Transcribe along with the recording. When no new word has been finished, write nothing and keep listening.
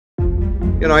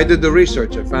you know, I did the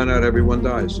research. I found out everyone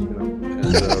dies, you know,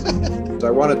 and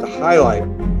I wanted to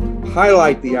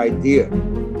highlight the idea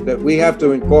that we have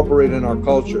to incorporate in our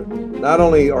culture, not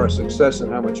only our success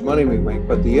and how much money we make,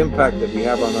 but the impact that we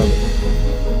have on others.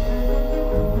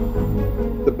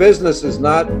 The business is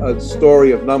not a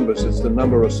story of numbers, it's the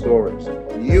number of stories.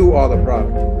 You are the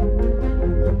product.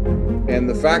 And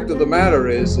the fact of the matter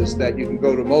is that you can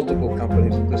go to multiple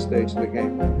companies at this stage of the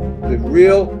game. The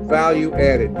real value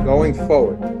added going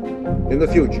forward in the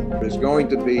future is going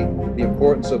to be the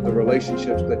importance of the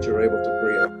relationships that you're able to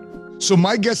create. So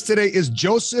my guest today is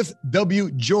Joseph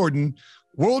W. Jordan,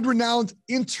 world-renowned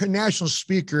international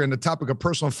speaker on the topic of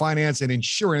personal finance and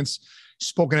insurance,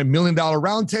 spoken at $1 Million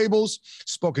roundtables,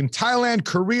 spoken in Thailand,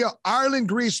 Korea, Ireland,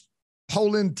 Greece,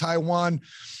 Poland, Taiwan,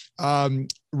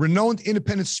 renowned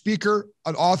independent speaker,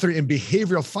 an author, and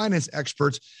behavioral finance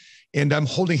expert. And I'm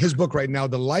holding his book right now,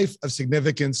 The Life of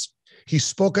Significance. He's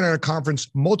spoken at a conference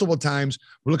multiple times.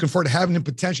 We're looking forward to having him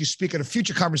potentially speak at a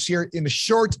future conference here in the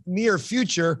short, near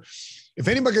future. If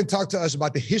anybody can talk to us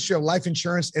about the history of life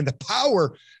insurance and the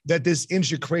power that this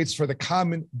industry creates for the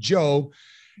common Joe,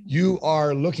 you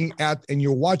are looking at and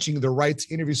you're watching the right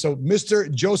interview. So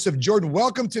Mr. Joseph Jordan,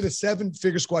 welcome to the Seven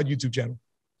Figure Squad YouTube channel.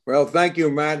 Well, thank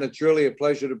you, Matt. And it's really a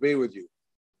pleasure to be with you.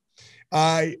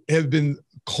 I have been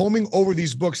combing over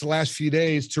these books the last few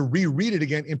days to reread it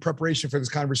again in preparation for this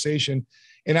conversation.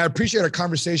 And I appreciate our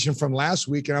conversation from last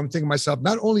week. And I'm thinking to myself,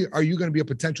 not only are you going to be a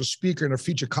potential speaker in a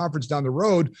feature conference down the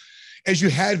road, as you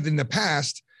had in the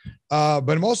past, but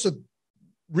I'm also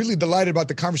really delighted about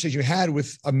the conversation you had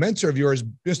with a mentor of yours,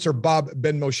 Mr. Bob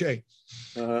Benmosche.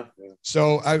 Yeah.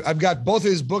 So I've got both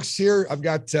of his books here. I've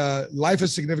got Life of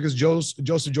Significance,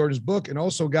 Joseph Jordan's book, and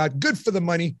also got Good for the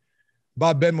Money,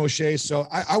 Bob Benmosche. So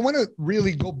I want to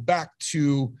really go back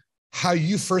to how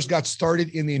you first got started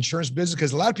in the insurance business,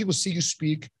 because a lot of people see you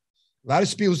speak. A lot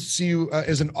of people see you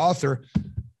as an author.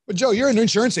 But Joe, you're an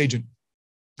insurance agent.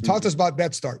 Talk to us about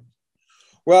that start.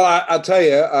 Well, I'll tell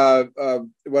you,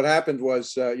 what happened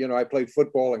was, you know, I played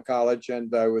football in college,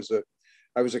 and I was a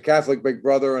Catholic Big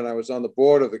Brother, and I was on the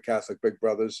board of the Catholic Big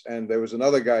Brothers. And there was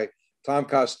another guy, Tom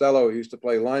Costello, who used to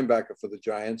play linebacker for the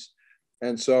Giants.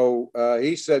 And so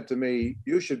he said to me,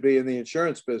 you should be in the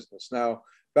insurance business. Now,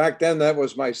 back then, that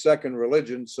was my second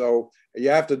religion. So you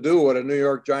have to do what a New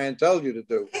York Giant tells you to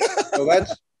do. So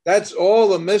that's all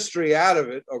the mystery out of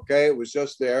it. Okay. It was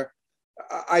just there.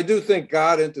 I do think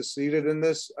God interceded in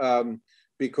this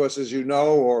because, as you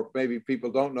know, or maybe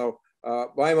people don't know,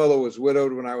 my mother was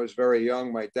widowed when I was very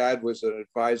young. My dad was an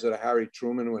advisor to Harry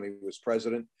Truman when he was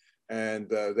president. And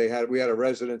we had a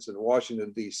residence in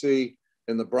Washington, D.C.,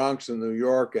 in the Bronx in New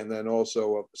York, and then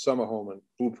also a summer home in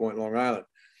Blue Point, Long Island.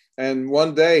 And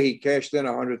one day he cashed in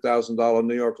a $100,000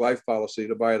 New York life policy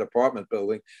to buy an apartment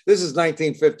building. This is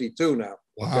 1952 now.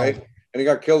 Wow. Okay. And he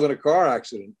got killed in a car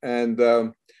accident. And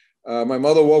my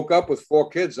mother woke up with 4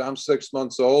 kids. I'm 6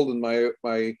 months old, and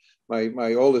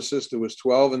my older sister was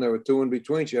 12, and there were 2 in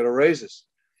between. She had to raise us.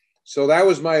 So that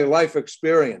was my life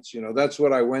experience. You know, that's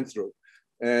what I went through.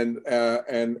 And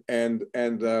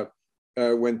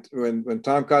when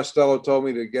Tom Costello told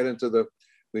me to get into the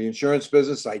insurance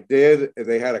business, I did.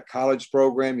 They had a college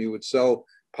program. You would sell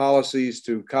policies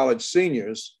to college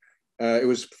seniors. It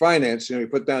was finance. You know, you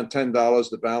put down $10.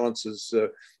 The balance is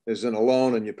in a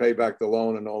loan, and you pay back the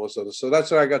loan and all this other. So that's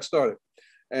how I got started,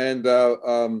 and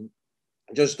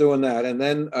just doing that. And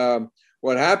then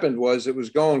what happened was it was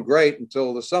going great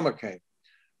until the summer came,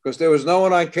 because there was no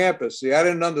one on campus. See, I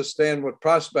didn't understand what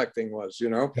prospecting was, you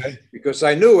know, because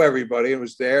I knew everybody and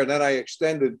was there. And then I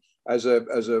extended as a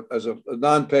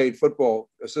non-paid football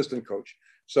assistant coach.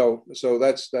 So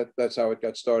that's how it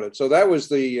got started. So that was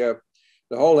the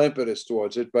whole impetus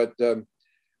towards it. But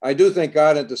I do think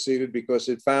God interceded, because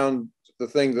it found the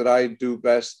thing that I do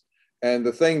best, and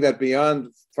the thing that beyond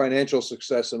financial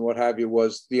success and what have you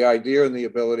was the idea and the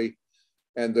ability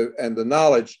and the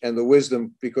knowledge and the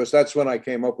wisdom, because that's when I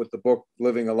came up with the book,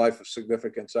 Living a Life of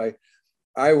Significance. I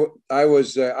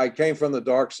came from the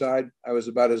dark side. I was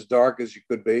about as dark as you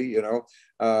could be, you know.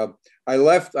 I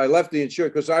left the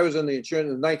insurance because I was in the insurance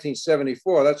in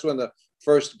 1974. That's when the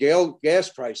first gas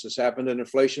prices happened and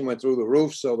inflation went through the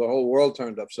roof. So the whole world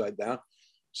turned upside down.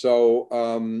 So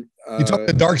you talk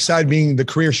the dark side being the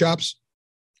career shops?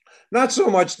 Not so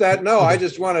much that. No, I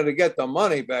just wanted to get the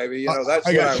money, baby. You know, that's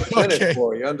what I was in it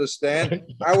for. You understand?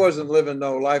 I wasn't living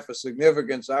no life of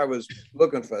significance. I was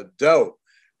looking for dough.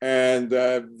 And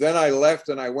then I left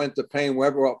and I went to Payne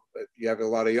Webber. Well, you have a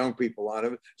lot of young people on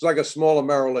it. It's like a smaller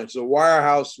Merrill Lynch, a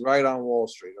wirehouse right on Wall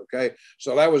Street. Okay.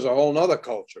 So that was a whole nother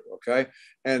culture. Okay.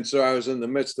 And so I was in the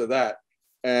midst of that.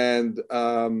 and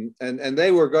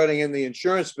they were getting in the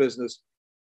insurance business,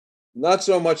 not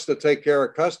so much to take care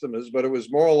of customers, but it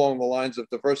was more along the lines of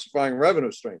diversifying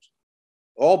revenue streams.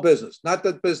 All business, not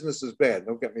that business is bad,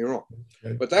 don't get me wrong,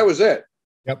 but that was it.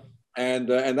 Yep. And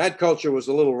that culture was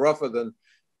a little rougher than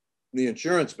the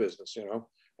insurance business, you know.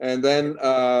 And then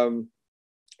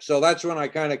so that's when I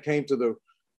kind of came to the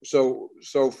so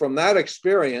from that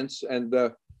experience, and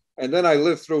then I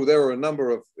lived through, there were a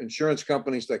number of insurance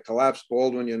companies that collapsed,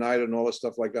 Baldwin United and all this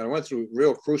stuff like that. I went through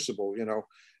real crucible, you know.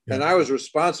 Yeah. And I was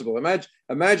responsible.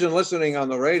 Imagine listening on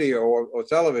the radio or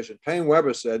television. Payne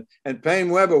Weber said, and Payne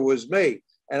Weber was me,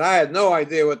 and I had no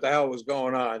idea what the hell was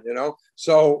going on, you know.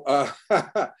 So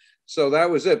so that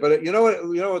was it. But you know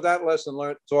what that lesson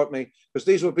taught me, because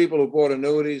these were people who bought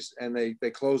annuities and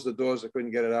they closed the doors, they couldn't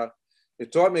get it out.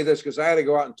 It taught me this because I had to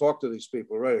go out and talk to these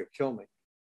people ready to kill me.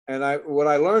 And what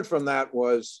I learned from that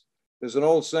was, there's an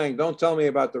old saying, don't tell me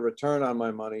about the return on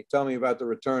my money, tell me about the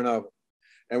return of it.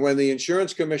 And when the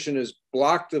insurance commissioners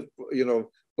blocked the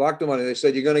money, they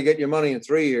said, you're going to get your money in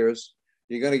 3 years.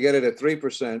 You're going to get it at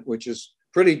 3%, which is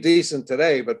pretty decent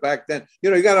today. But back then, you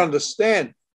know, you got to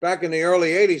understand, back in the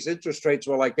early 80s, interest rates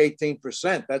were like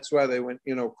 18%. That's why they went,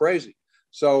 you know, crazy.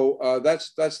 So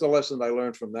that's the lesson I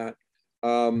learned from that.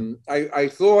 I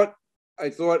thought,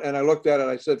 and I looked at it,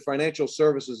 I said, financial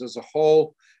services as a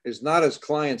whole is not as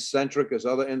client-centric as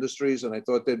other industries. And I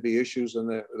thought there'd be issues, and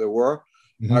there were.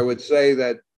 Mm-hmm. I would say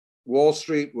that Wall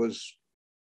Street was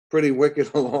pretty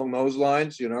wicked along those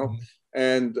lines, you know. Mm-hmm.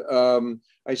 And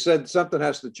I said something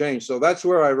has to change. So that's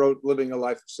where I wrote Living a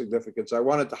Life of Significance. I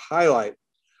wanted to highlight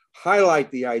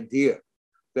the idea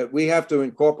that we have to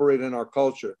incorporate in our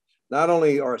culture not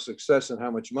only our success and how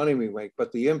much money we make,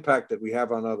 but the impact that we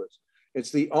have on others.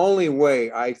 It's the only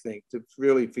way, I think, to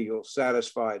really feel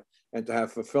satisfied and to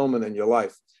have fulfillment in your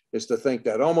life, is to think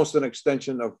that, almost an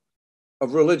extension of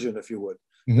religion, if you would.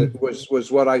 Mm-hmm. That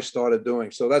was what I started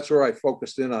doing. So that's where I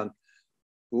focused in on,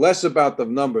 less about the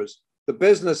numbers. The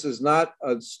business is not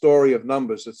a story of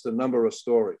numbers, it's the number of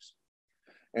stories.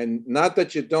 And not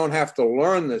that you don't have to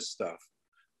learn this stuff,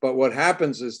 but what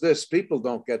happens is this: people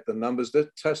don't get the numbers,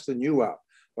 they're testing you out,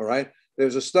 all right?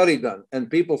 There's a study done, and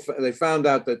they found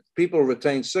out that people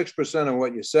retain 6% of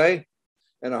what you say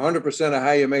and 100% of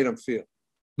how you made them feel.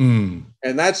 Mm.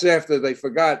 And that's after they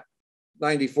forgot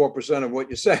 94% of what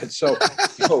you said. So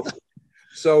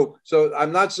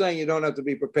I'm not saying you don't have to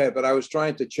be prepared, but I was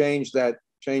trying to change that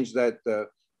dial.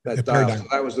 So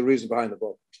that was the reason behind the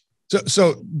book.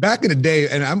 So back in the day,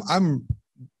 and I'm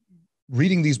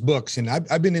reading these books, and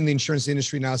I've been in the insurance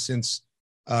industry now since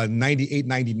 98,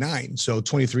 99. So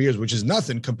 23 years, which is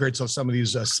nothing compared to some of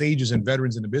these sages and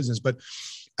veterans in the business. But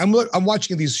I'm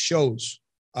watching these shows.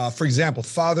 For example,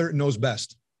 Father Knows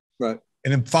Best. Right.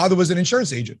 And then Father was an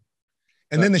insurance agent.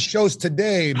 And then the shows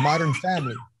today, Modern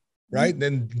Family, right?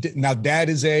 Then now Dad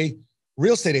is a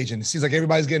real estate agent. It seems like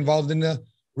everybody's getting involved in the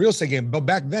real estate game. But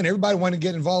back then, everybody wanted to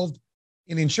get involved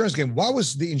in the insurance game. Why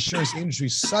was the insurance industry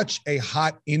such a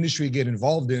hot industry to get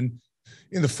involved in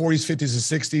the 40s, 50s,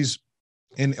 and 60s?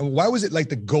 And why was it like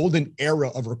the golden era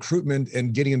of recruitment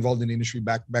and getting involved in the industry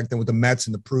back then with the Mets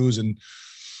and the Prus and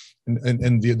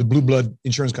the blue blood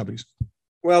insurance companies?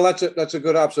 Well, that's a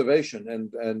good observation.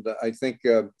 And I think,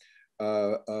 you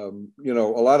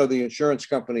know, a lot of the insurance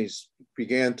companies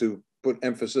began to put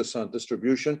emphasis on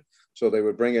distribution. So they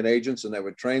would bring in agents and they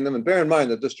would train them. And bear in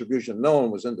mind that distribution, no one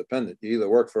was independent. You either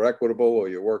worked for Equitable or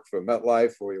you worked for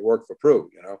MetLife or you worked for Pru,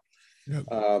 you know. Yep.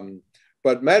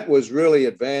 But Met was really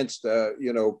advanced,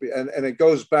 you know, and it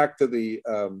goes back to the,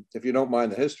 if you don't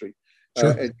mind the history,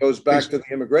 sure. It goes back to the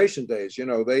immigration days. You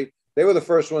know, they were the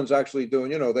first ones actually doing,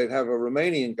 you know, they'd have a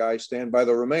Romanian guy stand by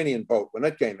the Romanian boat when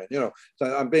it came in, you know.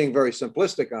 So I'm being very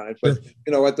simplistic on it, but, sure.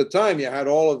 You know, at the time you had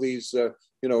all of these,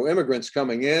 you know, immigrants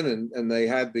coming in and they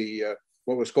had the,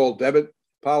 what was called debit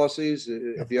policies.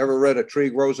 If you ever read A Tree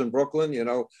Grows in Brooklyn, you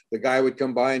know, the guy would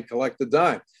come by and collect the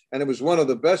dime. And it was one of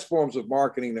the best forms of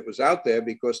marketing that was out there,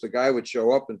 because the guy would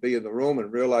show up and be in the room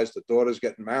and realize the daughter's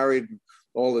getting married and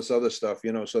all this other stuff,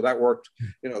 you know. So that worked,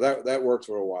 you know, that worked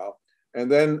for a while. And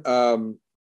then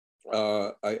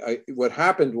what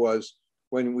happened was,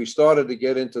 when we started to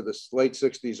get into the late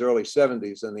 60s, early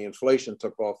 70s, and the inflation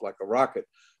took off like a rocket,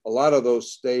 a lot of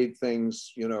those staid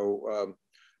things, you know,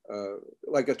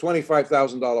 like a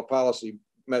 $25,000 policy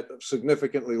met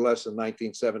significantly less in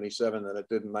 1977 than it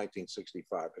did in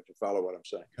 1965, if you follow what I'm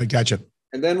saying. I gotcha.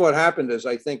 And then what happened is,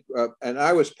 I think, and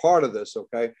I was part of this,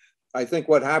 okay, I think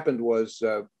what happened was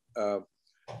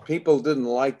people didn't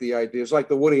like the idea. It's like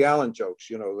the Woody Allen jokes,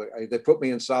 you know, they put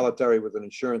me in solitary with an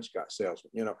insurance guy,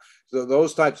 salesman, you know, so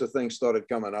those types of things started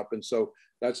coming up. And so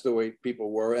that's the way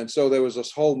people were. And so there was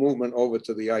this whole movement over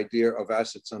to the idea of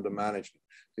assets under management,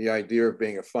 the idea of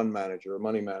being a fund manager, a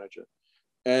money manager.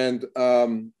 And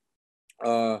I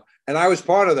was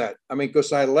part of that. I mean,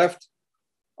 because I've left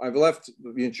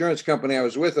the insurance company I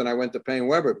was with, and I went to Payne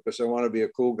Weber because I wanted to be a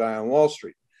cool guy on Wall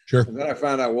Street. Sure. And then I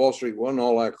found out Wall Street wasn't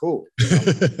all that cool.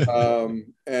 You know?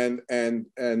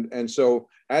 And so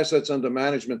assets under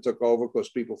management took over because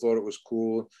people thought it was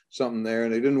cool, something there,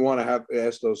 and they didn't want to have to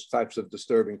ask those types of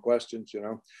disturbing questions, you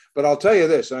know. But I'll tell you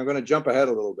this, and I'm going to jump ahead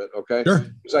a little bit, okay? Sure.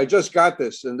 Because I just got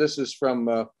this, and this is from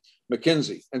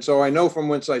McKinsey, and so I know from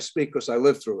whence I speak because I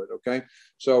lived through it, okay?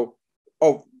 So,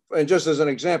 and just as an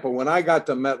example, when I got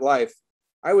to MetLife,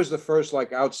 I was the first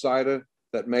like outsider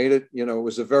that made it. You know, it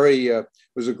was a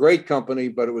great company,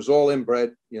 but it was all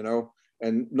inbred, you know,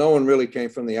 and no one really came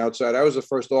from the outside. I was the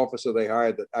first officer they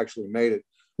hired that actually made it.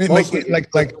 Mostly,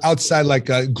 like outside, like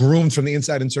groomed from the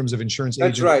inside in terms of insurance.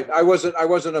 That's agent. Right. I wasn't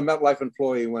a MetLife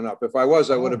employee who went up. If I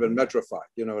was, I would have been metrified.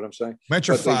 You know what I'm saying?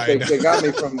 Metrified. They got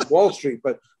me from Wall Street.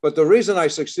 But the reason I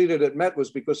succeeded at Met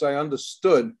was because I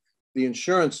understood the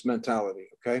insurance mentality.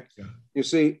 Okay. Yeah. You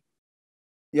see,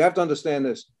 you have to understand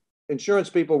this. Insurance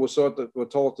people were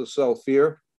told to sell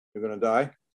fear. You're going to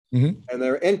die. Mm-hmm. And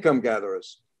they're income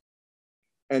gatherers.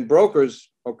 And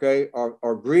brokers, okay,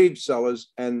 are greed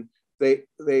sellers, and they're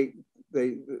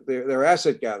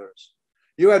asset gatherers.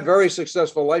 You had very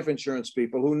successful life insurance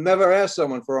people who never asked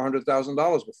someone for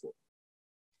 $100,000 before.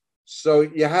 So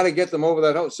you had to get them over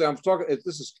that. So I'm talking.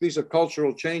 These are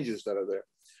cultural changes that are there.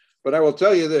 But I will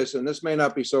tell you this, and this may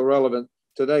not be so relevant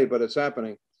today, but it's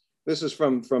happening. This is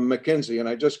from McKinsey, and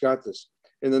I just got this.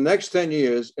 In the next 10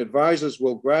 years, advisors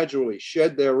will gradually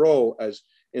shed their role as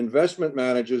investment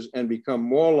managers and become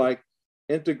more like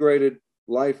integrated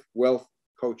life wealth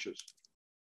coaches.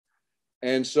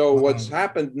 And so what's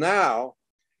happened now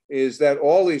is that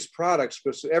all these products,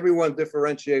 because everyone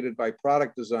differentiated by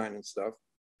product design and stuff,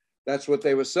 that's what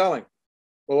they were selling.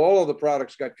 Well, all of the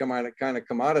products got kind of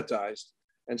commoditized.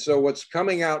 And so what's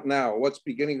coming out now, what's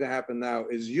beginning to happen now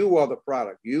is you are the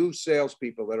product. You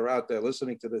salespeople that are out there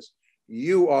listening to this,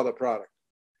 you are the product.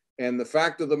 And the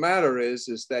fact of the matter is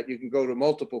that you can go to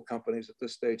multiple companies at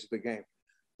this stage of the game.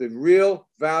 The real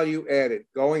value added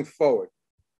going forward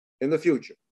in the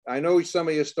future, I know some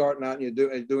of you are starting out and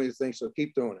you're doing things, so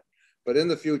keep doing it. But in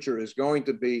the future is going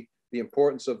to be the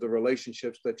importance of the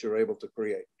relationships that you're able to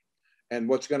create. And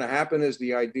what's going to happen is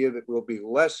the idea that we'll be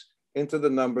less into the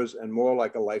numbers and more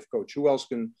like a life coach. Who else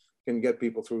can get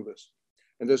people through this?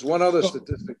 And there's one other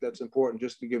statistic that's important,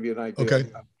 just to give you an idea. Okay.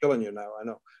 I'm killing you now, I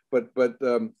know. But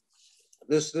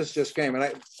this just came,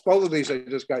 and both of these I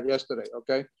just got yesterday.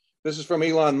 Okay, this is from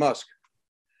Elon Musk.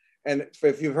 And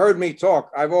if you've heard me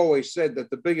talk, I've always said that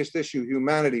the biggest issue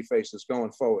humanity faces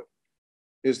going forward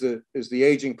is the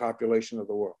aging population of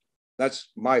the world. That's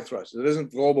my thrust. It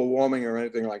isn't global warming or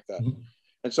anything like that. Mm-hmm.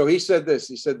 And so he said this.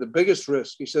 He said the biggest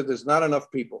risk. He said there's not enough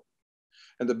people,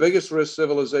 and the biggest risk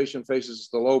civilization faces is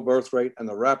the low birth rate and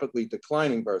the rapidly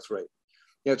declining birth rate.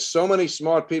 Yet so many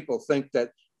smart people think that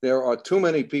there are too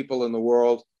many people in the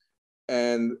world,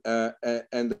 and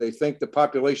they think the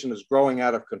population is growing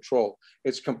out of control.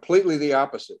 It's completely the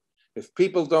opposite. If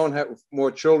people don't have more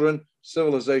children,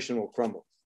 civilization will crumble.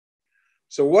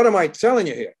 So what am I telling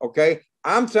you here? Okay,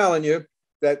 I'm telling you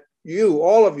that you,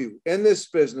 all of you in this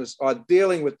business, are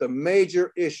dealing with the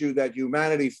major issue that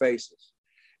humanity faces.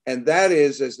 And that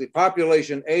is, as the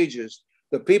population ages,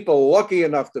 the people lucky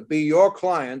enough to be your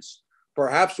clients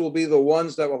perhaps will be the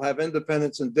ones that will have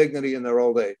independence and dignity in their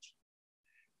old age.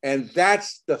 And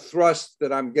that's the thrust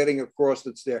that I'm getting across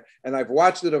that's there. And I've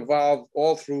watched it evolve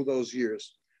all through those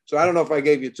years. So I don't know if I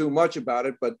gave you too much about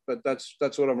it, but that's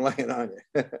what I'm laying on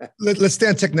you. Let's stay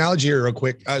on technology here real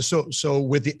quick. So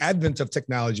with the advent of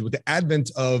technology, with the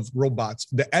advent of robots,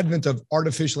 the advent of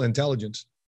artificial intelligence,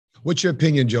 what's your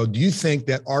opinion, Joe? Do you think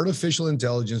that artificial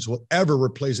intelligence will ever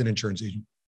replace an insurance agent?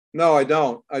 No, I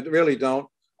don't. I really don't.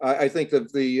 I think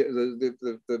that the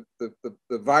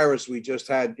virus we just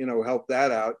had, helped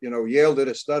that out. Yale did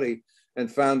a study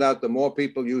and found out the more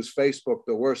people use Facebook,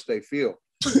 the worse they feel.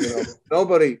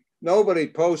 Nobody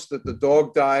posts that the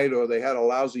dog died or they had a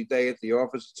lousy day at the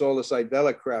office. It's all this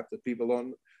idyllic crap that people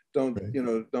don't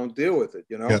deal with it.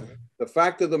 Yeah. The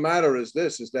fact of the matter is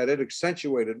that it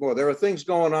accentuated more. There are things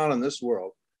going on in this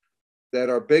world that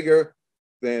are bigger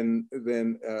than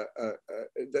that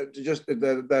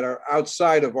are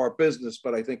outside of our business,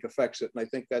 but I think affects it. And I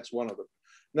think that's one of them.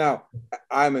 Now,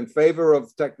 I'm in favor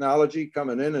of technology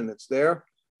coming in, and it's there.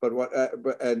 But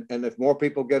and if more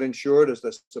people get insured as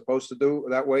they're supposed to do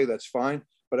that way, that's fine.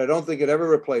 But I don't think it ever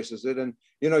replaces it. And,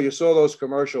 you know, you saw those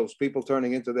commercials, people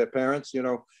turning into their parents, you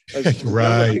know, as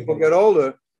younger people get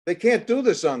older, they can't do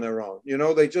this on their own. You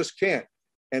know, they just can't.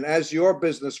 And as your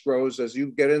business grows, as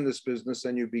you get in this business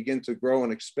and you begin to grow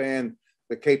and expand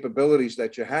the capabilities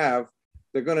that you have,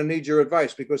 they're going to need your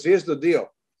advice, because here's the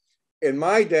deal. In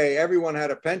my day, everyone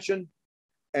had a pension,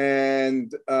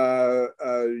 and,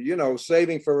 you know,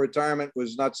 saving for retirement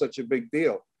was not such a big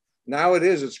deal. Now it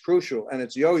is, it's crucial, and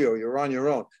it's yo-yo, you're on your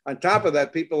own. On top of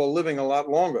that, people are living a lot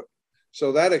longer.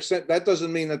 So that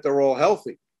doesn't mean that they're all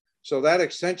healthy. So that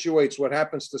accentuates what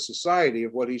happens to society.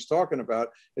 Of what he's talking about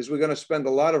is we're going to spend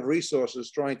a lot of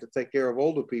resources trying to take care of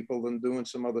older people than doing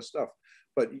some other stuff.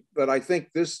 But I think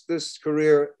this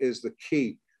career is the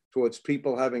key towards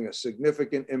people having a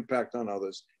significant impact on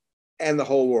others and the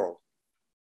whole world.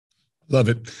 Love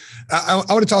it. I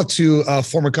want to talk to a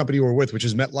former company you were with, which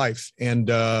is MetLife, and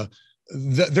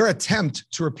their attempt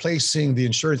to replacing the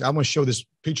insurance. I'm going to show this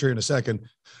picture in a second,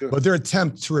 sure. But their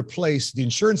attempt to replace the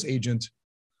insurance agent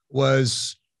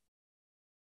was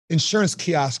insurance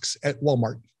kiosks at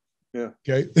Walmart. Yeah.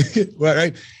 Okay.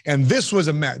 Right. And this was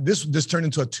a mess. This turned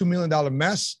into a $2 million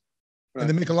mess. Right. And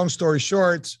to make a long story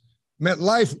short,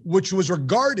 MetLife, which was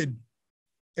regarded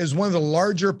as one of the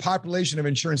larger population of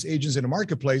insurance agents in the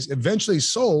marketplace, eventually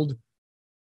sold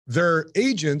their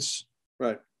agents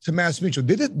right to Mass Mutual.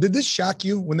 Did this shock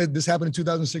you when this happened in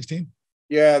 2016?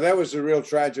 Yeah, that was a real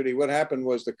tragedy. What happened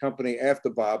was the company after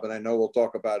Bob, and I know we'll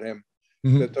talk about him,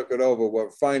 that took it over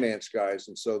were finance guys.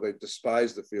 And so they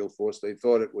despised the field force. They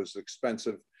thought it was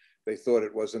expensive. They thought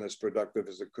it wasn't as productive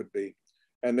as it could be.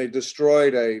 And they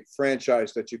destroyed a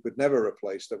franchise that you could never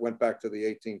replace that went back to the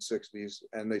 1860s,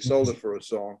 and they sold it for a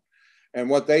song. And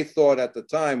what they thought at the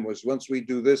time was, once we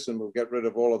do this and we'll get rid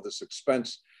of all of this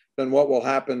expense, then what will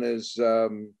happen is,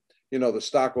 you know, the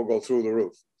stock will go through the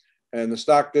roof. And the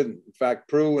stock didn't. In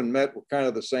fact, Pru and Met were kind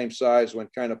of the same size,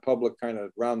 went kind of public kind of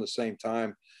around the same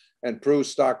time. And Pru's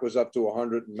stock was up to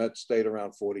 100 and Met stayed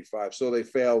around 45. So they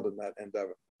failed in that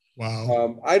endeavor.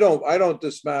 Wow. I don't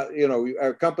dismount, you know,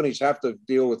 our companies have to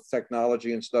deal with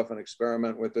technology and stuff and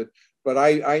experiment with it. But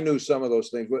I knew some of those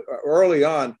things. Early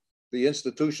on, the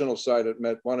institutional side at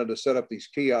Met wanted to set up these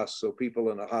kiosks so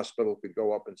people in the hospital could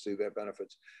go up and see their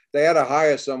benefits. They had to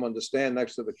hire someone to stand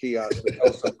next to the kiosk to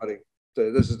tell somebody,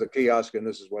 this is the kiosk and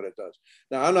this is what it does.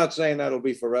 Now, I'm not saying that'll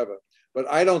be forever, but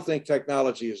I don't think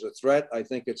technology is a threat. I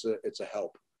think it's a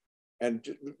help. And,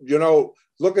 you know,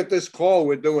 look at this call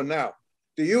we're doing now.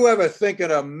 Do you ever think in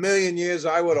a million years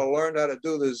I would have learned how to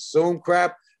do this Zoom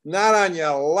crap? Not on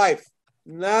your life.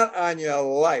 Not on your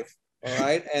life. All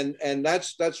right. And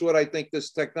that's what I think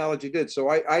this technology did. So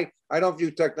I don't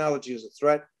view technology as a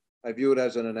threat. I view it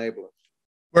as an enabler.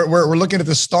 We're looking at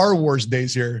the Star Wars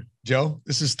days here, Joe.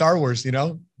 This is Star Wars, you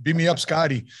know, beam me up,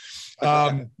 Scotty.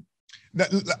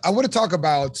 I want to talk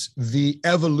about the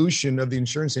evolution of the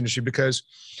insurance industry because,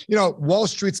 you know, Wall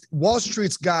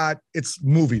Street's got its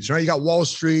movies, right? You got Wall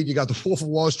Street, you got The Wolf of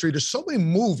Wall Street. There's so many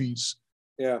movies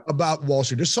about Wall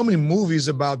Street. There's so many movies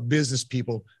about business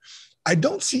people. I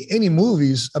don't see any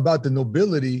movies about the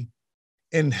nobility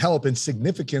and help and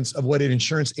significance of what an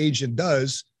insurance agent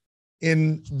does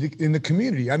in the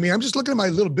community. I mean, I'm just looking at my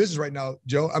little business right now,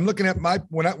 Joe. I'm looking at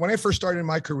when I first started in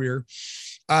my career,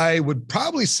 I would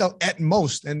probably sell at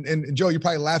most, and Joe, you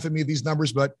probably laugh at me at these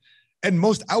numbers, but at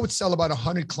most I would sell about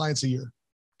 100 clients a year,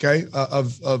 okay,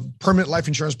 of permanent life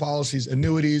insurance policies,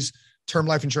 annuities, term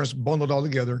life insurance bundled all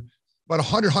together, about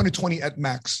 100, 120 at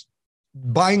max,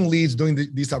 buying leads, doing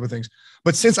these type of things.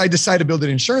 But since I decided to build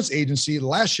an insurance agency,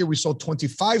 last year we sold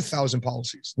 25,000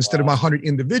 policies instead of my 100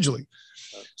 individually.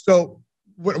 So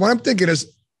what I'm thinking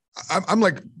is I'm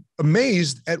like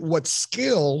amazed at what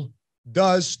skill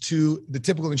does to the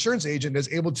typical insurance agent that's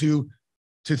able to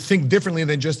think differently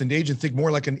than just an agent, think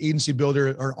more like an agency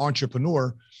builder or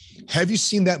entrepreneur. Have you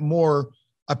seen that more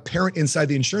apparent inside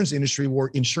the insurance industry, where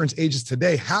insurance agents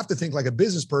today have to think like a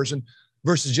business person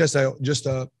versus just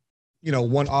a you know,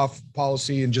 one-off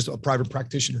policy and just a private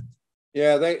practitioner?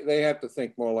 Yeah, they have to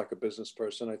think more like a business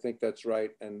person. I think that's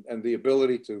right. And the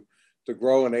ability to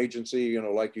grow an agency, you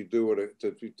know, like you do, or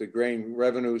to gain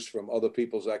revenues from other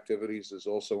people's activities is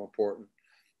also important.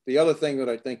 The other thing that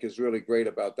I think is really great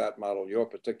about that model, your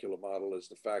particular model, is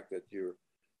the fact that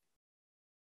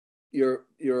you're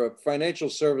a financial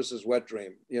services wet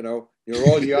dream. You know, you're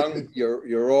all young,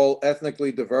 you're all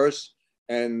ethnically diverse,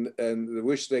 and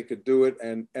wish they could do it.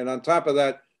 And on top of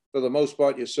that, for the most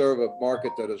part, you serve a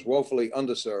market that is woefully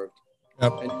underserved.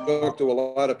 Yep. And you talk to a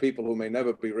lot of people who may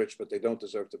never be rich, but they don't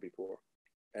deserve to be poor.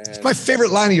 And it's my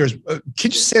favorite line of yours.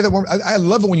 Can you say that one? I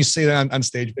love it when you say that on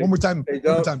stage. One more time.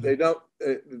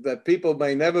 That people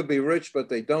may never be rich, but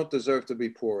they don't deserve to be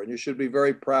poor. And you should be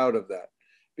very proud of that,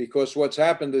 because what's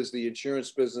happened is the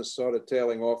insurance business started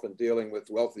tailing off and dealing with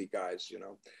wealthy guys,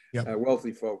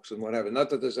 wealthy folks and whatever. Not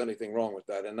that there's anything wrong with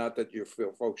that, and not that you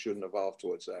feel folks shouldn't evolve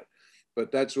towards that. But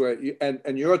that's where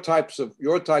and your types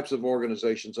of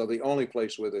organizations are the only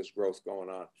place where there's growth going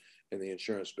on in the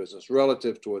insurance business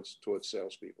relative towards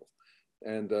salespeople,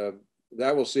 and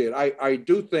that will see it. I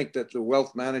do think that the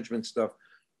wealth management stuff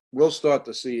will start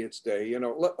to see its day.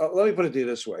 Let me put it to you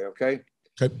this way, okay?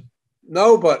 Okay.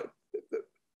 No, but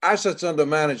assets under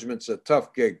management's a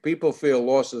tough gig. People feel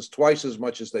losses twice as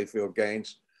much as they feel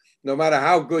gains. No matter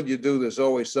how good you do, there's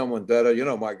always someone better.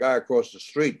 My guy across the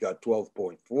street got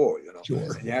 12.4, Sure.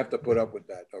 And you have to put up with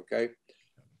that, okay?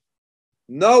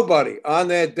 Nobody on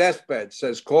their deathbed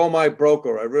says, call my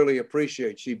broker. I really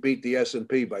appreciate she beat the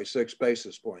S&P by 6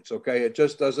 basis points, okay? It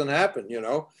just doesn't happen,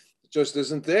 It just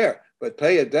isn't there. But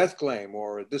pay a death claim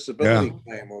or a disability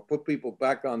claim or put people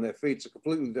back on their feet. It's a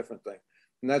completely different thing.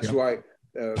 And that's why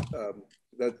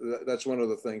that's one of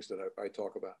the things that I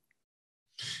talk about.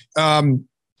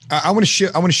 I want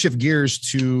to shift gears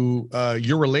to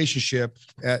your relationship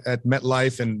at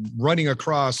MetLife and running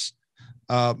across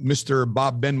Mr.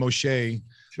 Bob Benmosche,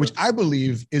 which I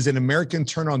believe is an American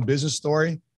turn-on business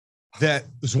story that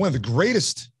is one of the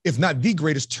greatest, if not the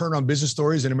greatest, turn-on business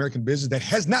stories in American business that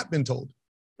has not been told.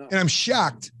 No. And I'm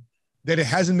shocked that it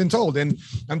hasn't been told. And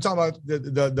I'm talking about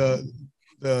the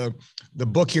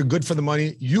book here, Good for the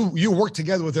Money. You worked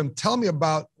together with him. Tell me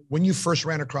about when you first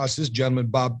ran across this gentleman,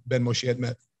 Bob Benmosche, at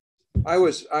Met. I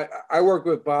worked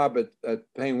with Bob at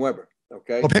Payne Weber.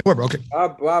 Okay. Oh, Payne Weber. Okay.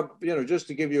 Bob, just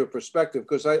to give you a perspective,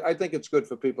 because I think it's good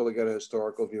for people to get a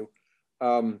historical view.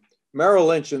 Merrill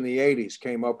Lynch in the 80s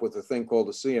came up with a thing called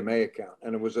the CMA account.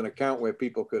 And it was an account where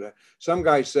people could, some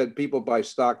guy said people buy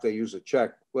stock, they use a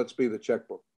check. Let's be the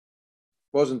checkbook.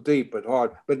 Wasn't deep, but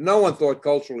hard. But no one thought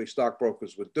culturally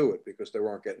stockbrokers would do it because they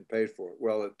weren't getting paid for it.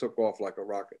 Well, it took off like a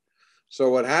rocket. So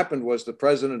what happened was the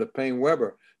president of Payne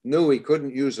Weber knew he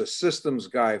couldn't use a systems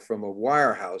guy from a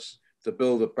wirehouse to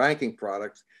build a banking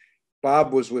product.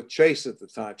 Bob was with Chase at the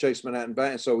time, Chase Manhattan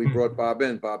Bank. So we brought Bob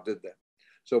in. Bob did that.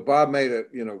 So Bob made it,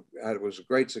 it was a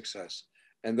great success.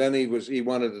 And then he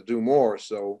wanted to do more.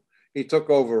 So he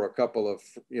took over a couple of,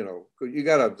 you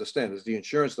got to understand, is the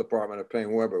insurance department of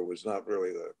Payne Weber was not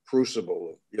really the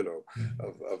crucible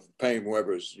of Payne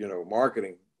Weber's,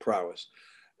 marketing prowess.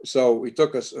 So he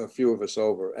took a few of us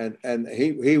over, and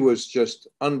he was just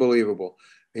unbelievable.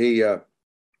 He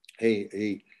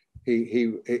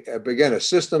began a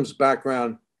systems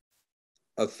background,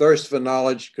 a thirst for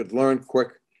knowledge, could learn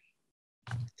quick,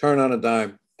 turn on a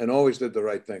dime, and always did the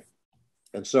right thing.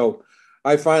 And so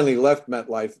I finally left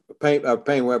MetLife,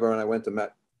 Payne Weber, and I went to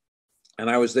Met, and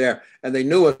I was there, and they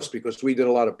knew us because we did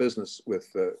a lot of business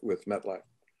with MetLife.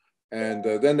 And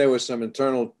then there was some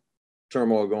internal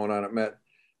turmoil going on at Met.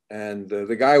 And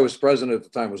the guy who was president at the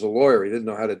time was a lawyer. He didn't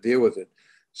know how to deal with it.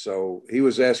 So he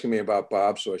was asking me about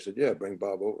Bob. So I said, yeah, bring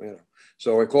Bob over.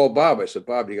 So I called Bob. I said,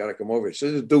 Bob, you got to come over. He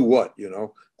said, do what,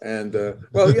 And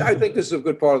I think this is a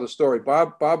good part of the story.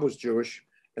 Bob was Jewish,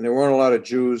 and there weren't a lot of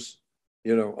Jews,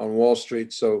 on Wall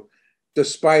Street. So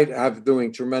despite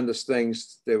doing tremendous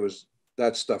things, there was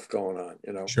that stuff going on,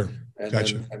 Sure. And,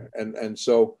 gotcha. and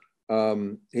so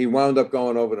he wound up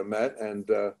going over to Met, and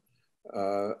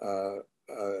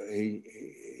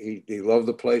he loved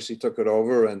the place. He took it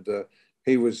over, and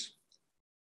it was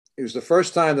the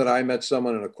first time that I met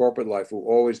someone in a corporate life who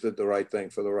always did the right thing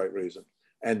for the right reason,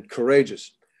 and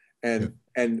courageous, and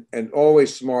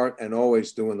always smart, and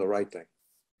always doing the right thing.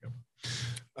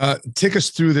 Take us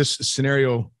through this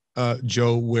scenario,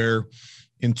 Joe, where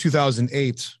in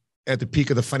 2008, at the peak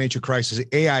of the financial crisis,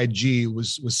 AIG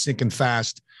was sinking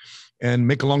fast. And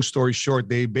make a long story short,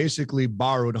 they basically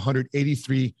borrowed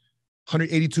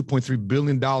 $182.3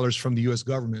 billion from the U.S.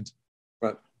 government.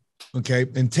 Right. Okay.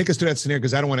 And take us through that scenario,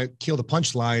 because I don't want to kill the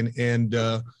punchline, and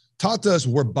talk to us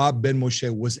where Bob Benmosche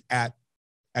was at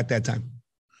that time.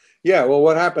 Yeah. Well,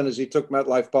 what happened is he took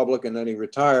MetLife public, and then he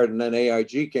retired, and then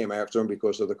AIG came after him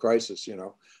because of the crisis,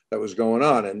 that was going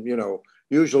on. And,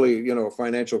 usually, a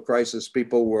financial crisis,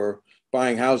 people were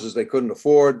buying houses they couldn't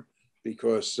afford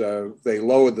because they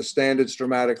lowered the standards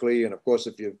dramatically. And of course,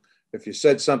 if you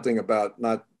said something about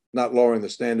not lowering the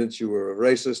standards, you were a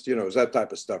racist, it was that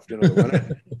type of stuff,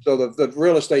 So the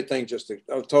real estate thing just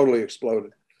totally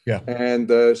exploded. Yeah. And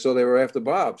so they were after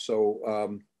Bob.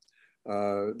 So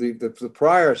The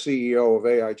prior CEO of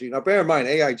AIG. Now, bear in mind,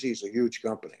 AIG is a huge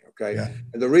company. Okay, Yeah.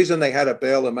 and the reason they had to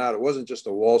bail them out, it wasn't just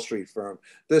a Wall Street firm.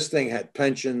 This thing had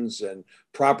pensions and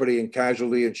property and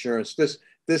casualty insurance.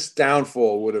 This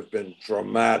downfall would have been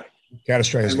dramatic.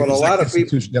 Catastrophic. And what a lot of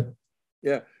people, yep.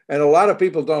 yeah, and a lot of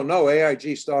people don't know,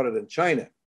 AIG started in China.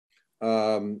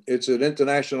 It's an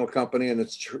international company, and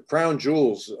its crown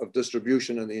jewels of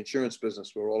distribution in the insurance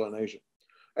business were all in Asia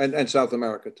and South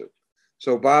America too.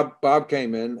 So Bob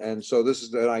came in, and so this is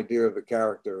the idea of the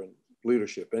character and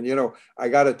leadership. And, you know, I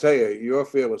got to tell you, your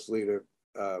fearless leader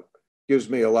gives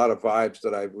me a lot of vibes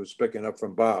that I was picking up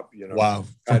from Bob, you know. Wow.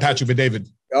 From Patrick and David.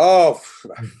 Oh,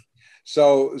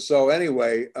 so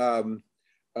anyway,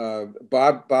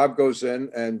 Bob goes in,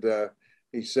 and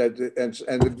he said, and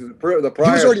the prior,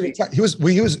 he was already retired. He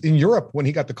was in Europe when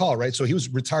he got the call, right? So he was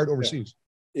retired overseas.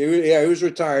 Yeah, he was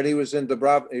retired. He was in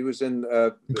He was in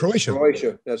Croatia.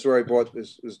 Croatia. That's where he bought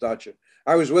his dacha.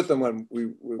 I was with him when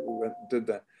we went, did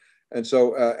that. And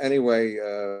so anyway,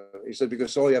 he said,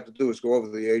 because all you have to do is go over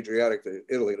the Adriatic to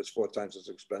Italy, and it's 4 times as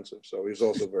expensive. So he's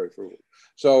also very frugal.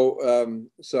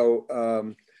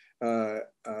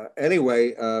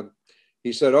 Anyway,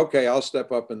 he said, okay, I'll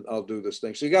step up and I'll do this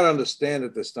thing. So you got to understand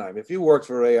at this time, if you worked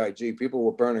for AIG, people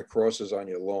were burning crosses on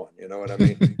your lawn. You know what I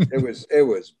mean? It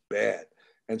was bad.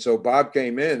 And so Bob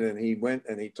came in, and he went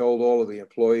and he told all of the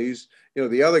employees, you know,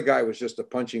 the other guy was just a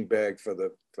punching bag for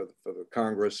the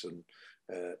Congress and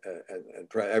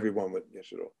everyone would,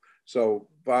 you know. So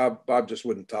Bob just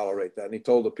wouldn't tolerate that. And he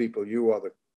told the people, you're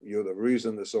the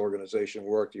reason this organization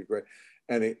worked. You're great.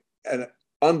 And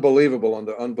unbelievable,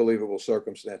 under unbelievable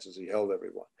circumstances, he held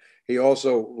everyone. He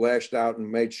also lashed out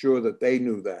and made sure that they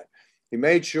knew that. He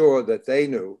made sure that they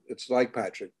knew, it's like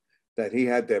Patrick, that he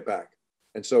had their back.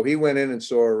 And so he went in and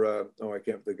saw,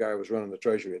 the guy who was running the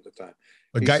treasury at the time.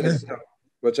 Geithner? Said,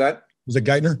 what's that? Was it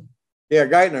Geithner? Yeah,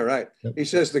 Geithner, right. Yep. He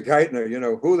says to Geithner, you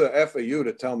know, who the F are you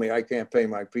to tell me I can't pay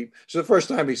my people? It's the first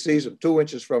time he sees him 2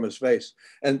 inches from his face.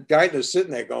 And Geithner's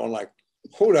sitting there going like,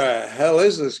 who the hell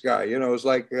is this guy? You know, it's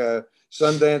like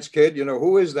Sundance Kid, you know,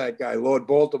 who is that guy? Lord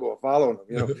Baltimore following him,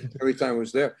 you know, every time he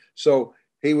was there. So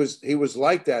he was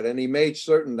like that. And he made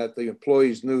certain that the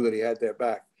employees knew that he had their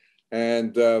back.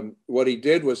 And what he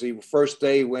did was, first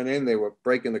day he went in, they were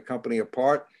breaking the company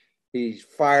apart. He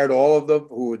fired all of them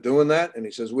who were doing that. And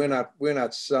he says, we're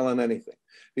not selling anything,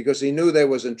 because he knew there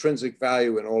was intrinsic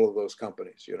value in all of those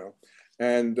companies, you know.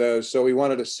 And so he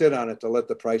wanted to sit on it to let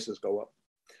the prices go up.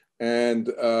 And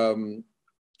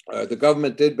the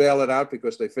government did bail it out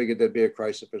because they figured there'd be a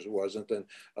crisis if it wasn't. And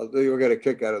they were going to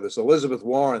kick out of this. Elizabeth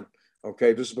Warren,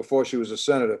 okay, this is before she was a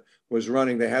senator, was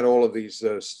running. They had all of these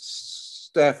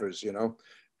staffers, you know,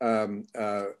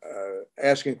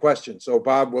 asking questions. So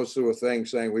Bob goes through a thing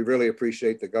saying, we really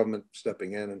appreciate the government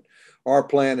stepping in, and our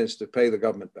plan is to pay the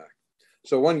government back.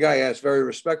 So one guy asked very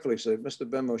respectfully, said, Mr.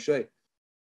 Benmosche,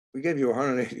 we gave you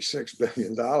 $186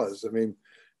 billion. I mean,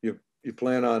 you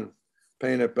plan on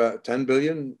paying it back 10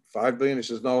 billion, 5 billion? He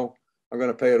says, no, I'm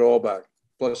going to pay it all back,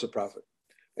 plus a profit,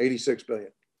 86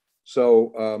 billion.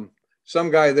 So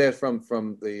some guy there from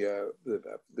the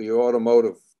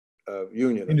automotive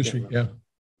union industry, yeah.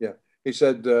 He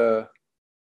said, Mr.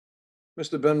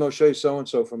 Benmosche,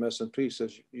 so-and-so from S&P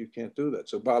says you can't do that.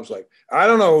 So Bob's like, I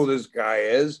don't know who this guy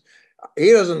is.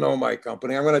 He doesn't know my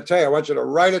company. I'm going to tell you, I want you to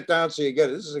write it down so you get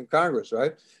it. This is in Congress,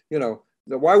 right? You know,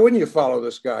 why wouldn't you follow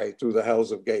this guy through the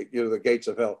hells of the gates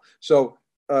of hell? So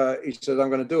he said, I'm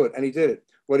going to do it. And he did it.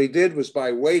 What he did was,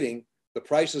 by waiting, the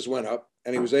prices went up,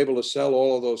 and he was able to sell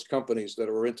all of those companies that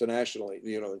were internationally,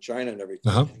 you know, in China and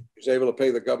everything. Uh-huh. He was able to pay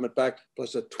the government back,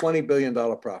 plus a $20 billion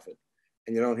profit.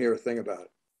 And you don't hear a thing about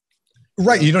it.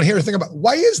 Right. You don't hear a thing about it.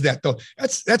 Why is that, though?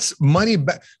 That's money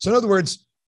back. So in other words,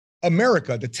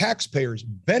 America, the taxpayers,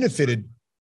 benefited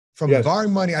from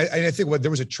borrowing money. I think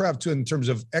there was a trap too in terms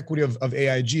of equity of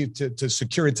AIG to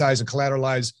securitize and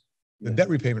collateralize the debt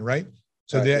repayment, right?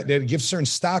 So they'd give certain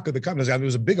stock of the companies. It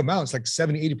was a big amount. It's like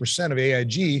 70-80% of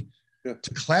AIG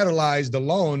to collateralize the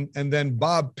loan. And then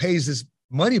Bob pays this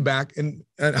money back. And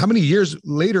how many years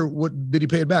later did he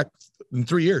pay it back? In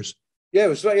 3 years. Yeah, it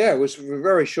was a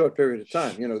very short period of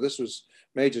time. You know, this was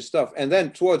major stuff. And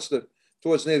then towards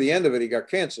near the end of it, he got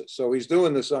cancer. So he's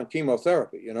doing this on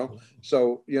chemotherapy, you know.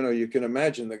 So, you know, you can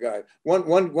imagine the guy.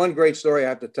 One great story I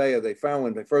have to tell you, they found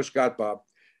when they first got Bob,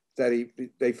 that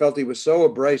they felt he was so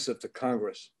abrasive to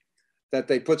Congress that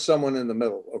they put someone in the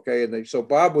middle, okay? And so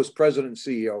Bob was president and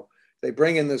CEO. They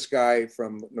bring in this guy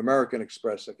from American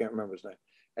Express, I can't remember his name.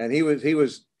 And he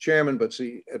was chairman, but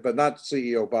not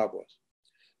CEO, Bob was.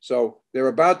 So they're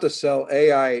about to sell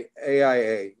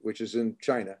AIA, which is in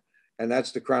China, and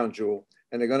that's the crown jewel.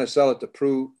 And they're going to sell it to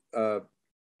Pru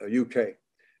UK.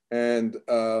 And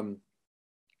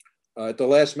at the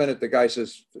last minute, the guy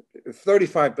says,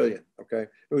 35 billion, okay?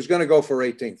 It was going to go for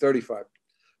 18, 35.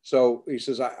 So he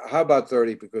says, how about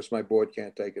 30? Because my board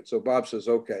can't take it. So Bob says,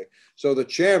 okay. So the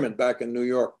chairman back in New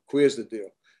York queers the deal.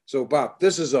 So Bob,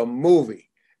 this is a movie.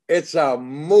 It's a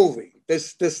movie.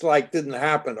 This like didn't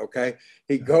happen, okay?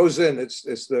 He goes in, it's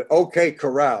the OK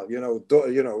Corral,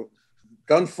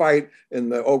 gunfight in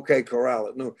the OK Corral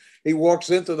at noon. He walks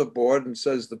into the board and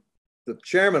says, the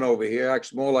chairman over here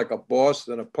acts more like a boss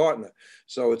than a partner.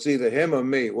 So it's either him or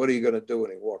me. What are you going to do?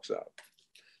 And he walks out.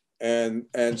 And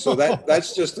so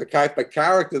that's just the type of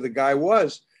character the guy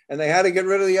was. And they had to get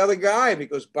rid of the other guy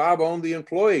because Bob owned the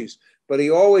employees. But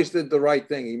he always did the right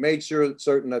thing. He made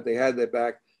certain that they had their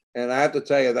back. And I have to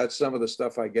tell you, that's some of the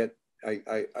stuff I get.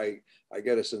 I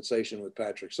get a sensation with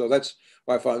Patrick. So that's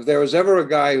why I found if there was ever a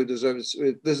guy who deserves,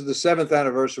 this is the 7th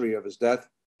anniversary of his death.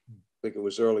 I think it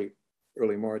was early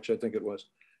March, I think it was.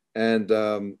 And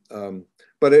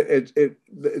but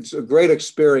it's a great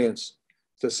experience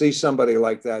to see somebody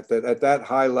like that at that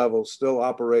high level still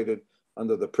operated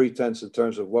under the pretense in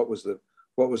terms of what was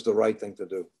the right thing to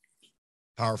do.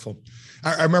 Powerful.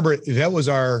 I remember that was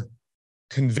our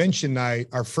convention night,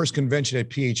 our first convention at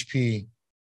PHP,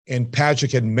 and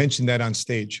Patrick had mentioned that on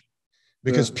stage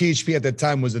because PHP at that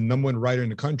time was the #1 writer in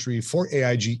the country for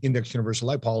AIG Index Universal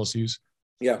Life Policies.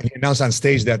 Yeah. And he announced on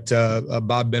stage that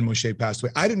Bob Benmosche passed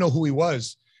away. I didn't know who he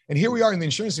was. And here we are in the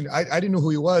insurance industry. I didn't know who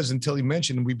he was until he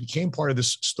mentioned, and we became part of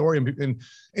this story. And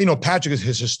Patrick is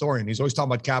his historian. He's always talking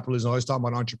about capitalism, always talking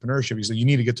about entrepreneurship. He said, you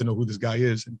need to get to know who this guy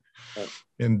is.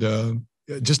 And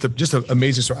just an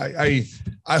amazing story.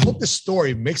 I hope this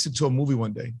story makes it to a movie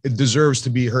one day. It deserves to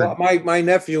be heard. Well, my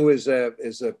nephew is a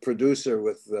producer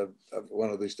with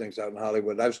one of these things out in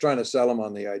Hollywood. I was trying to sell him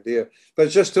on the idea, but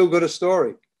it's just too good a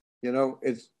story.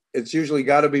 It's usually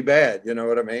got to be bad. You know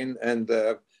what I mean? And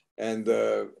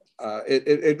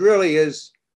it really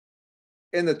is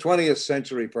in the 20th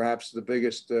century, perhaps the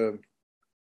biggest,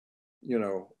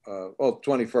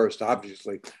 21st,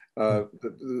 obviously,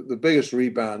 the biggest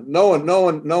rebound. No one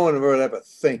would ever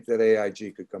think that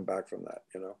AIG could come back from that,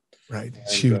 Right.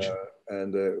 It's huge.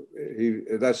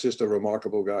 That's just a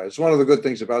remarkable guy. It's one of the good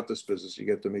things about this business. You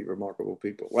get to meet remarkable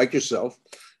people like yourself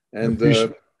and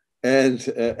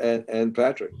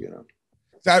Patrick,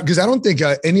 Because I don't think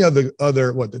any other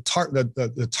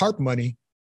the TARP money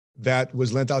that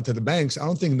was lent out to the banks, I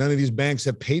don't think none of these banks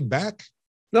have paid back.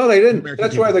 No, they didn't.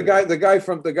 That's why the guy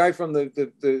from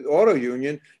the auto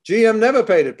union, GM never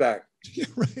paid it back. Yeah,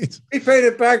 right. He paid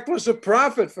it back plus a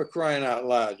profit, for crying out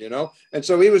loud, And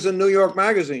so he was in New York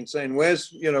Magazine saying,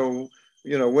 "Where's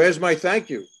my thank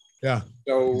you?" Yeah.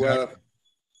 So, exactly.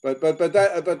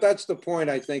 but that's the point,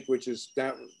 I think, which is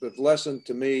that the lesson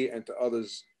to me and to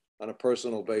others on a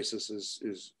personal basis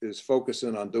is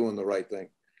focusing on doing the right thing,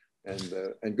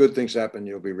 and good things happen.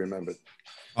 You'll be remembered.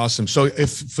 Awesome. So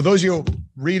for those of you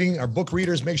reading, our book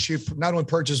readers, make sure you not only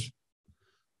purchase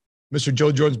Mr.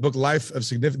 Joe Jordan's book,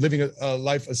 Living a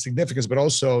Life of Significance, but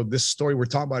also this story we're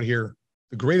talking about here,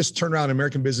 the greatest turnaround in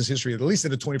American business history, at least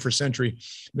in the 21st century,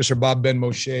 Mr. Bob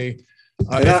Benmosche.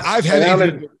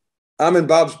 I'm in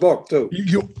Bob's book too.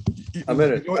 I'm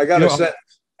in it. I got a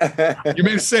sentence. You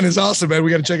made a sentence. Awesome, man.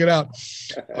 We got to check it out.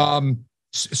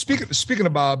 Speaking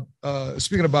of Bob,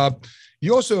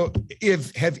 you also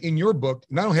have in your book,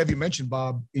 not only have you mentioned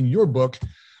Bob in your book,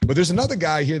 but there's another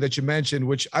guy here that you mentioned,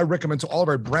 which I recommend to all of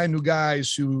our brand new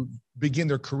guys who begin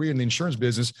their career in the insurance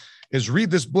business, is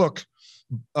read this book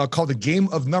called The Game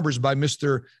of Numbers by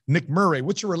Mr. Nick Murray.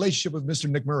 What's your relationship with Mr.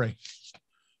 Nick Murray?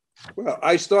 Well,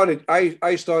 I started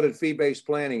fee-based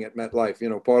planning at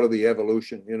MetLife. Part of the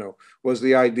evolution, was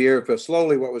the idea for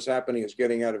slowly what was happening is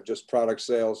getting out of just product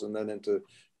sales and then into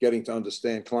getting to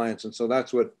understand clients. And so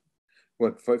that's what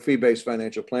fee-based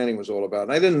financial planning was all about.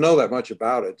 And I didn't know that much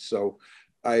about it. So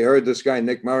I heard this guy,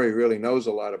 Nick Murray, really knows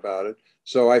a lot about it.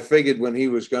 So I figured when he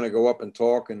was going to go up and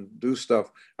talk and do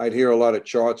stuff, I'd hear a lot of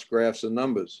charts, graphs, and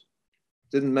numbers.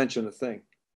 Didn't mention a thing.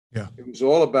 Yeah. It was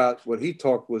all about what he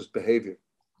talked was behavior.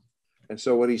 And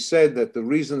so what he said, that the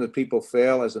reason that people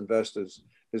fail as investors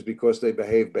is because they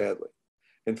behave badly.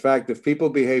 In fact, if people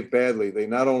behave badly, they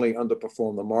not only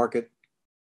underperform the market,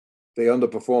 they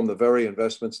underperform the very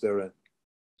investments they're in.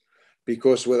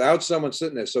 Because without someone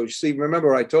sitting there, so you see,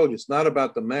 remember I told you, it's not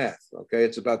about the math, okay?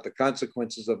 It's about the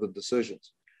consequences of the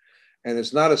decisions. And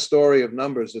it's not a story of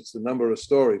numbers, it's the number of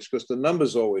stories, because the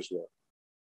numbers always work.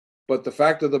 But the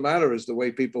fact of the matter is the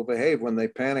way people behave when they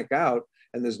panic out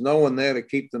and there's no one there to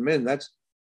keep them in. That's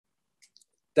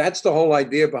the whole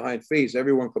idea behind fees.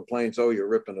 Everyone complains, oh, you're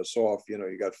ripping us off.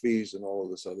 You got fees and all of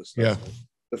this other stuff. Yeah.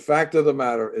 The fact of the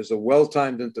matter is a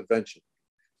well-timed intervention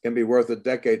can be worth a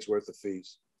decade's worth of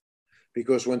fees.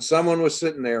 Because when someone was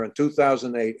sitting there in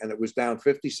 2008 and it was down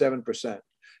 57%,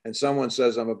 and someone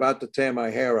says, I'm about to tear my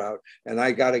hair out and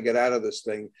I got to get out of this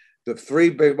thing, the three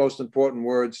big, most important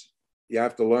words you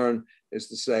have to learn is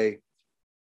to say,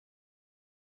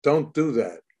 don't do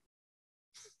that.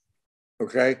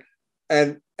 Okay.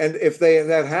 And if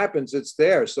that happens, it's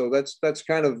there. So that's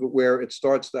kind of where it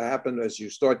starts to happen as you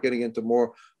start getting into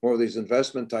more of these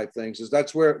investment type things.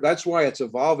 That's why it's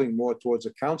evolving more towards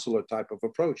a counselor type of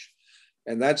approach.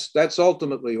 And that's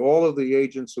ultimately all of the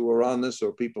agents who are on this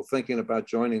or people thinking about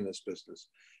joining this business.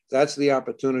 That's the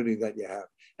opportunity that you have.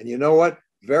 And you know what?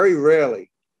 Very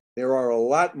rarely there are a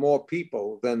lot more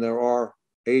people than there are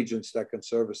agents that can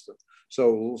service them.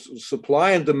 So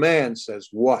supply and demand says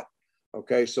what?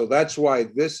 Okay, so that's why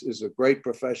this is a great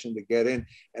profession to get in,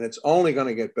 and it's only going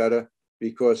to get better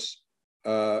because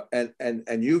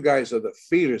and you guys are the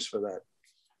feeders for that.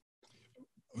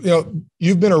 You know,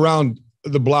 you've been around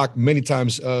the block many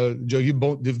times, Joe.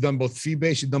 You've done both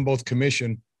fee-based, you've done both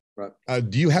commission. Right.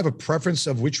 Do you have a preference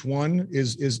of which one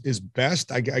is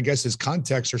best? I guess is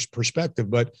context or perspective,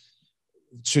 but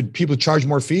should people charge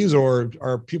more fees, or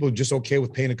are people just okay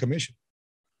with paying a commission?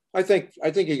 I think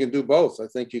you can do both. I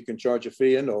think you can charge a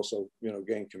fee and also,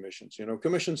 gain commissions.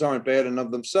 Commissions aren't bad in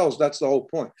of themselves. That's the whole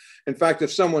point. In fact,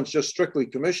 if someone's just strictly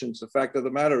commissions, the fact of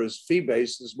the matter is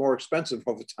fee-based is more expensive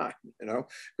over time,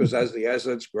 because as the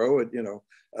assets grow, it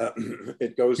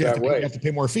goes that way. You have to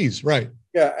pay more fees, right?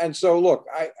 Yeah. And so look,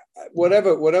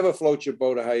 whatever floats your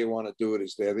boat or how you want to do it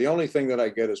is there. The only thing that I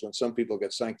get is when some people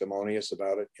get sanctimonious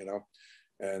about it,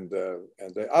 And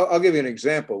I'll give you an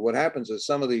example. What happens is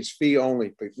some of these fee-only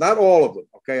people, not all of them,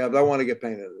 okay? I don't want to get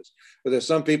painted into this, but there's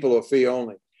some people who are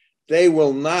fee-only. They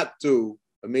will not do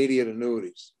immediate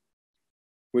annuities,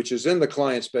 which is in the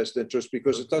client's best interest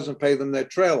because it doesn't pay them their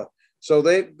trailer. So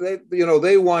they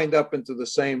wind up into the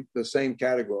same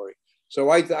category.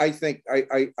 So I think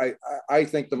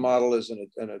the model is, and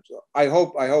I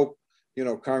hope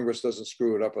Congress doesn't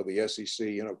screw it up, or the SEC,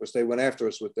 because they went after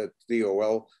us with that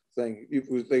DOL thing.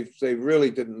 They really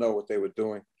didn't know what they were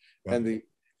doing. Right. And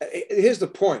here's the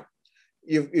point.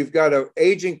 You've got an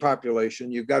aging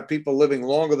population. You've got people living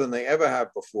longer than they ever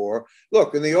have before.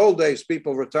 Look, in the old days,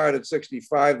 people retired at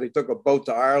 65. They took a boat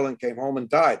to Ireland, came home and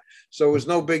died. So it was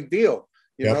no big deal.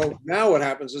 Now what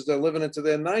happens is they're living into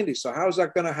their 90s. So how's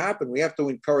that going to happen? We have to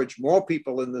encourage more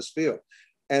people in this field.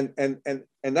 And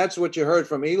that's what you heard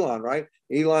from Elon, right?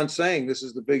 Elon saying this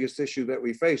is the biggest issue that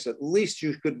we face. At least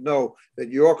you could know that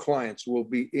your clients will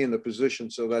be in a position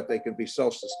so that they can be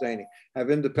self-sustaining, have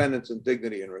independence and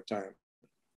dignity in retirement.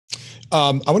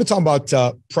 I want to talk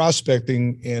about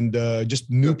prospecting and just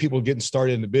new people getting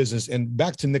started in the business. And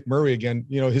back to Nick Murray again,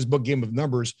 his book, Game of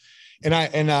Numbers. And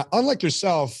unlike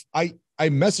yourself, I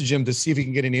messaged him to see if he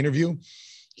can get an interview.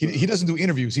 He doesn't do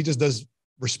interviews. He just does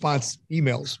response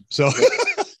emails. So,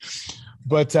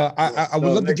 but I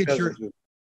would love to get your,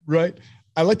 right.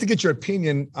 I'd like to get your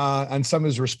opinion on some of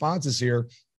his responses here.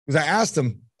 Because I asked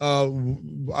him,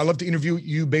 I'd love to interview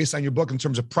you based on your book in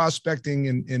terms of prospecting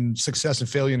and success and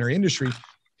failure in our industry.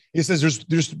 He says,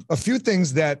 there's a few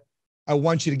things that I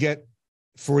want you to get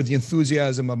for the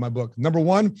enthusiasm of my book. Number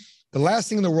one, the last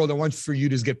thing in the world I want for you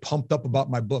to is get pumped up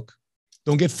about my book.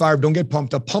 Don't get fired. Don't get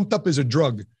pumped up. Pumped up is a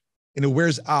drug and it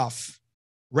wears off.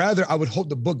 Rather, I would hope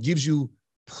the book gives you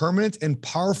permanent and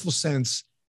powerful sense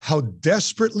how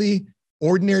desperately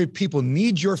ordinary people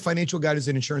need your financial guidance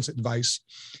and insurance advice,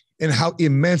 and how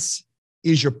immense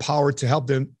is your power to help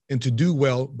them and to do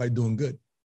well by doing good.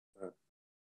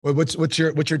 Well, what's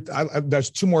your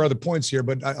there's two more other points here,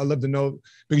 but I'd love to know,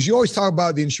 because you always talk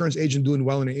about the insurance agent doing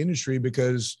well in the industry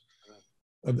because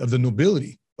of the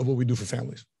nobility of what we do for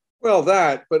families. Well,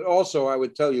 but also I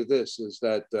would tell you this is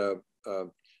that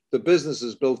the business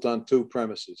is built on two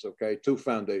premises, okay? Two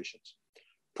foundations: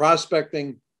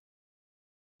 prospecting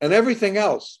and everything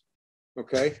else,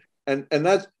 okay? And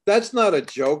that's not a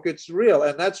joke, it's real.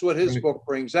 And that's what his book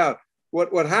brings out.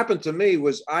 What happened to me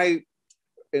was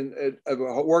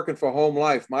working for Home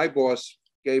Life, my boss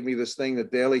gave me this thing, the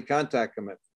Daily Contact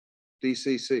Commitment,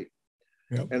 DCC.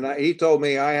 Yep. And he told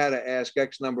me I had to ask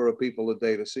X number of people a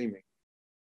day to see me.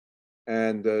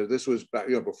 And this was back,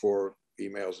 before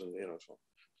emails and, so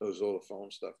it was all the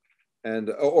phone stuff. And,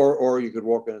 or you could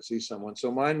walk in and see someone.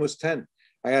 So mine was 10.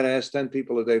 I had to ask 10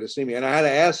 people a day to see me, and I had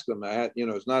to ask them.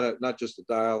 It's not just a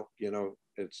dial.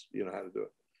 It's how to do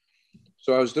it.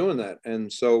 So I was doing that,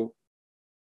 and so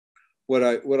what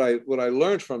I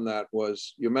learned from that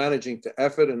was you're managing to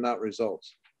effort and not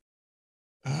results.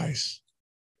 Nice.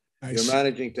 You're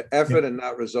managing to effort and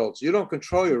not results. You don't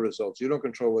control your results. You don't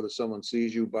control whether someone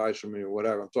sees you, buys from you, or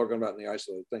whatever. I'm talking about in the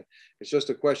isolated thing. It's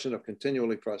just a question of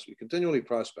continually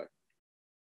prospect.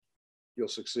 You'll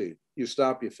succeed. You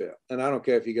stop, you fail. And I don't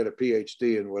care if you get a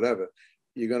PhD in whatever,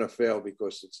 you're going to fail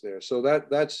because it's there. So that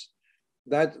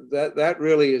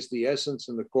really is the essence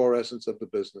and the core essence of the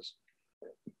business.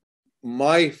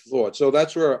 My thought. So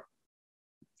that's where,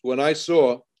 when I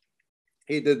saw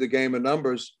he did the game of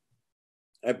numbers,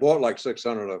 I bought like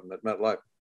 600 of them at MetLife.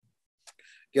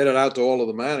 Get it out to all of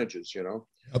the managers, you know.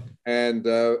 Yep. And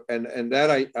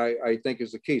that I think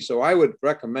is the key. So I would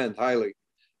recommend highly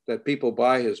that people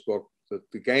buy his book,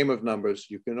 the Game of Numbers.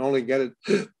 You can only get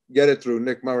it through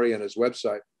Nick Murray and his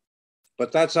website.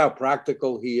 But that's how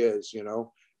practical he is, you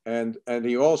know. And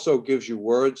he also gives you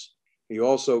words. He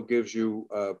also gives you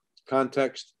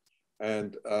context.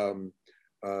 And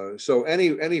so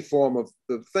any form of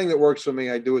the thing that works for me,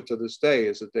 I do it to this day,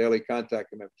 is a daily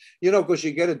contact him. You know, because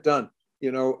you get it done,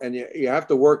 you know, and you have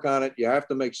to work on it. You have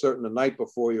to make certain the night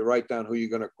before you write down who you're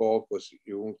going to call, because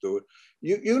you won't do it.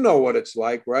 You know what it's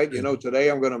like, right? You know, today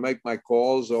I'm going to make my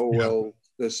calls. Oh, well,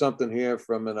 there's something here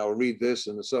from, and I'll read this,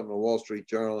 and there's something in the Wall Street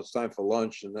Journal. It's time for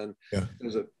lunch. And then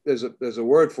there's a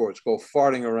word for it. It's called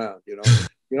farting around, you know.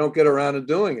 You don't get around to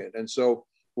doing it. And so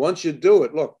once you do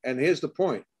it, look, and here's the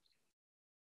point.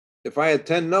 If I had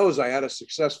 10 no's, I had a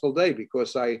successful day,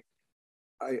 because I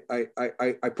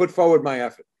put forward my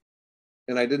effort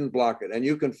and I didn't block it. And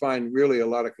you can find really a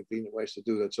lot of convenient ways to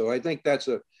do that. So I think that's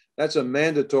a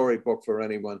mandatory book for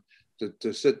anyone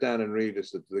to sit down and read,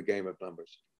 is the Game of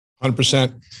Numbers.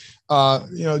 100%.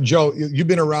 You know, Joe, you've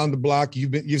been around the block.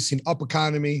 You've seen up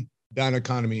economy, down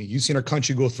economy. You've seen our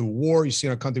country go through war. You've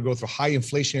seen our country go through high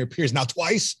inflationary periods. Now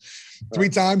twice, three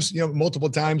times, you know,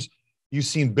 multiple times. You've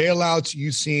seen bailouts.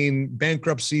 You've seen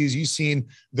bankruptcies. You've seen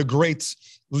the great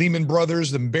Lehman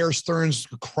Brothers, the Bear Stearns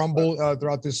crumble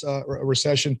throughout this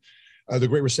recession, the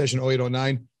Great Recession,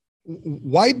 0809.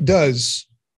 Why does,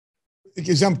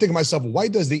 because I'm thinking to myself, why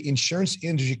does the insurance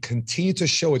industry continue to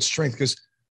show its strength? Because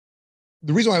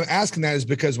the reason why I'm asking that is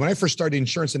because when I first started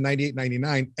insurance in 98,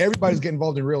 99, everybody's getting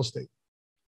involved in real estate.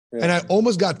 Yeah. And I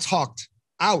almost got talked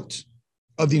out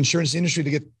of the insurance industry to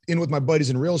get in with my buddies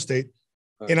in real estate.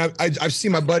 And I've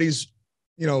seen my buddies,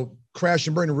 you know, crash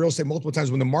and burn in real estate multiple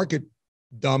times when the market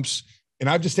dumps. And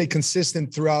I've just stayed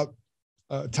consistent throughout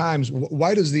times.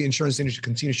 Why does the insurance industry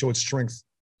continue to show its strength?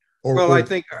 I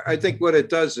think what it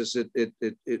does is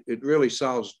it really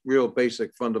solves real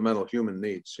basic fundamental human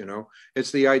needs. You know,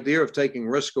 it's the idea of taking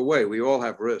risk away. We all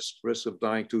have risk of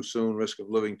dying too soon, risk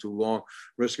of living too long,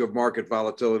 risk of market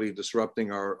volatility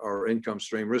disrupting our income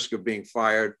stream, risk of being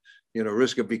fired, you know,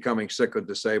 risk of becoming sick or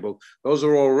disabled. Those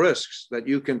are all risks that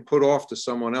you can put off to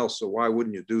someone else. So why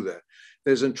wouldn't you do that?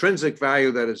 There's intrinsic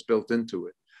value that is built into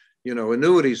it. You know,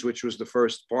 annuities, which was the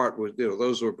first part, was, you know,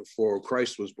 those were before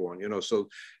Christ was born, you know, so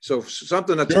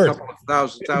something that's a couple of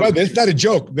thousand. It's not a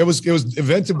joke. It was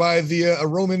invented by the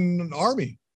Roman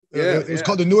army. It was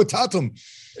called the Nuitatum.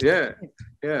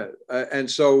 And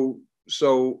so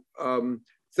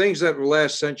things that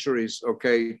last centuries,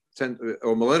 tend to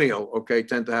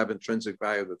have intrinsic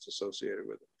value that's associated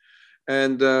with it.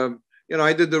 And you know,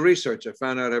 I did the research. I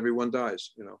found out everyone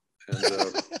dies, you know.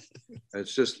 And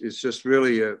it's just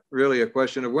really a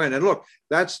question of when. And look,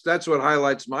 that's what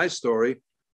highlights my story.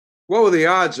 What were the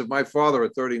odds of my father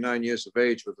at 39 years of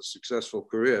age with a successful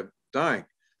career dying?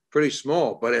 Pretty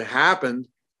small, but it happened,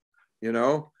 you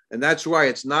know. And that's why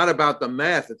it's not about the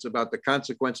math, it's about the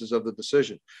consequences of the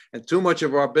decision. And too much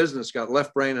of our business got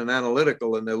left brain and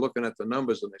analytical, and they're looking at the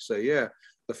numbers and they say, yeah,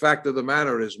 the fact of the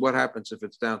matter is, what happens if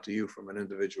it's down to you from an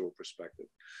individual perspective?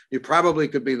 You probably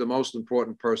could be the most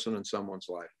important person in someone's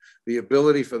life. The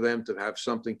ability for them to have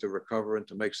something to recover and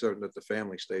to make certain that the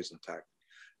family stays intact.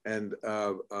 And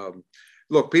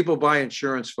look, people buy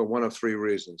insurance for one of three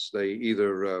reasons. They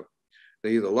either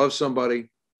love somebody,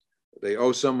 they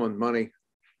owe someone money,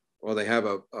 or they have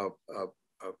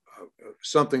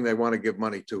something they want to give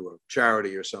money to, a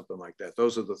charity or something like that.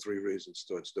 Those are the three reasons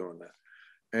towards doing that.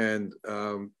 And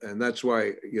that's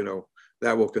why, you know,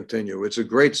 that will continue. It's a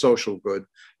great social good.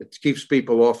 It keeps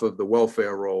people off of the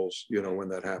welfare rolls, you know, when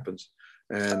that happens.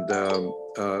 And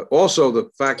also the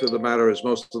fact of the matter is,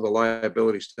 most of the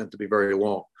liabilities tend to be very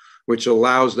long, which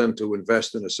allows them to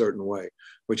invest in a certain way,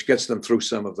 which gets them through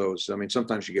some of those. I mean,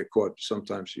 sometimes you get caught,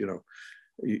 sometimes, you know,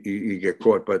 you get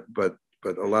caught, but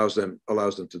allows them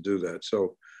to do that.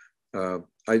 So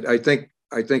I think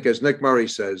as Nick Murray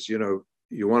says, you know,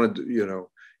 you want to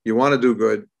do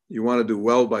good, you want to do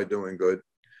well by doing good,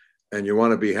 and you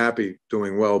want to be happy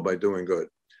doing well by doing good.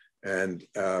 And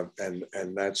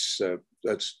that's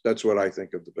that's what I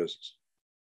think of the business.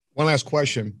 One last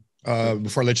question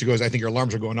before I let you go, is I think your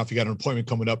alarms are going off. You got an appointment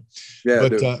coming up. Yeah,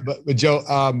 but Joe,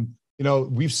 you know,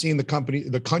 we've seen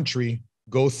the country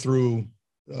go through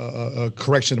a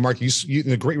correction in the market. In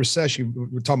the Great Recession, we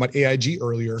were talking about AIG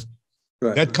earlier.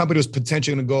 Right. That company was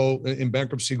potentially going to go in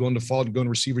bankruptcy, go in default, go in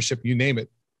receivership, you name it.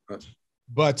 Right.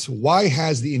 But why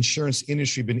has the insurance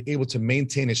industry been able to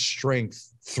maintain its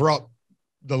strength throughout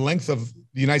the length of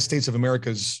the United States of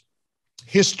America's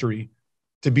history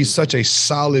to be such a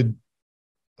solid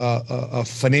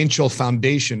financial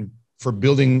foundation for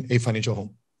building a financial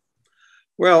home?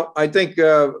 Well, I think,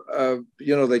 you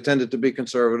know, they tended to be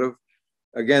conservative.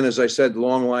 Again, as I said,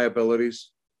 long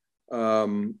liabilities.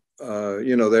 You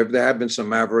know, there have been some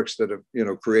mavericks that have, you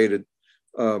know, created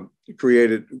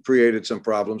some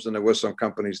problems, and there were some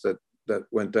companies that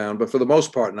went down, but for the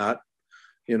most part, not.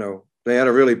 You know, they had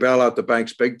to really bail out the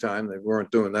banks big time. They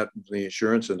weren't doing that in the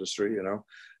insurance industry, you know.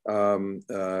 I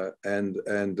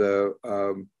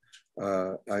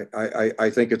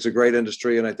think it's a great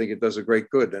industry, and I think it does a great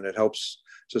good, and it helps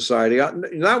society.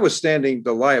 Notwithstanding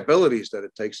the liabilities that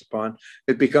it takes upon,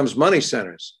 it becomes money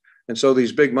centers. And so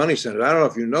these big money centers, I don't know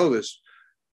if you know this,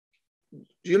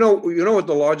 you know what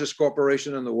the largest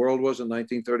corporation in the world was in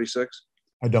 1936?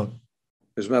 I don't.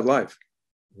 It was MetLife.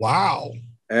 Wow.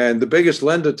 And the biggest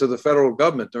lender to the federal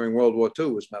government during World War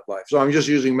II was MetLife. So I'm just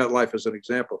using MetLife as an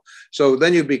example. So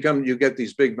then you get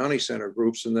these big money center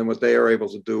groups, and then what they are able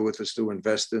to do with is to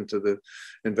invest into their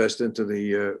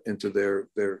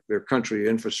country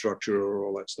infrastructure or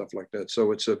all that stuff like that.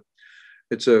 So it's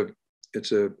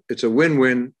a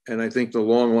win-win, and I think the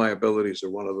long liabilities are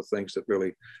one of the things that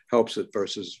really helps it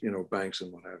versus, you know, banks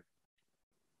and what have you.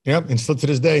 Yep, and still to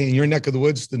this day, in your neck of the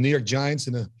woods, the New York Giants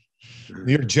and the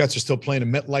New York Jets are still playing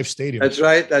in MetLife Stadium. That's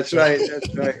right.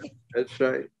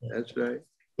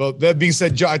 Well, that being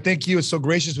said, Joe, I thank you. It's so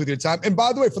gracious with your time. And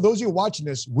by the way, for those of you watching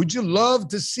this, would you love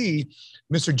to see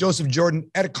Mr. Joseph Jordan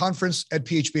at a conference at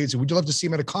PHP? Would you love to see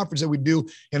him at a conference that we do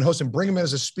and host and bring him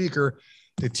as a speaker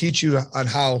to teach you on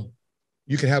how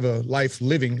you can have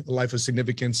living a life of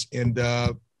significance, and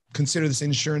consider this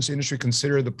insurance industry,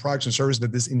 consider the products and services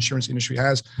that this insurance industry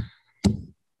has.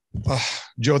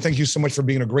 Joe, thank you so much for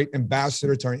being a great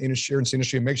ambassador to our insurance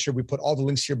industry. And make sure we put all the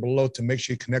links here below to make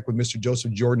sure you connect with Mr.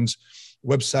 Joseph Jordan's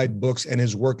website, books, and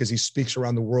his work as he speaks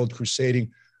around the world, crusading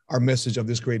our message of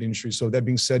this great industry. So that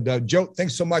being said, Joe,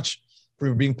 thanks so much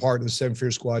for being part of the Seven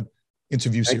Figure Squad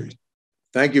interview series.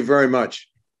 Thank you very much.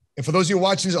 And for those of you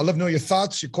watching this, I'd love to know your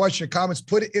thoughts, your questions, your comments.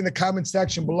 Put it in the comment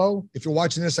section below. If you're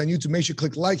watching this on YouTube, make sure you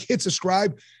click like, hit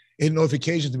subscribe, hit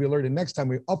notifications to be alerted next time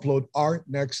we upload our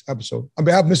next episode. On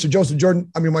behalf of Mr. Joseph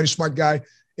Jordan, I'm your money smart guy.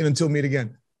 And until we meet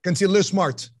again, continue to live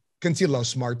smart, continue to love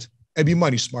smart, and be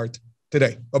money smart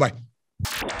today. Bye-bye.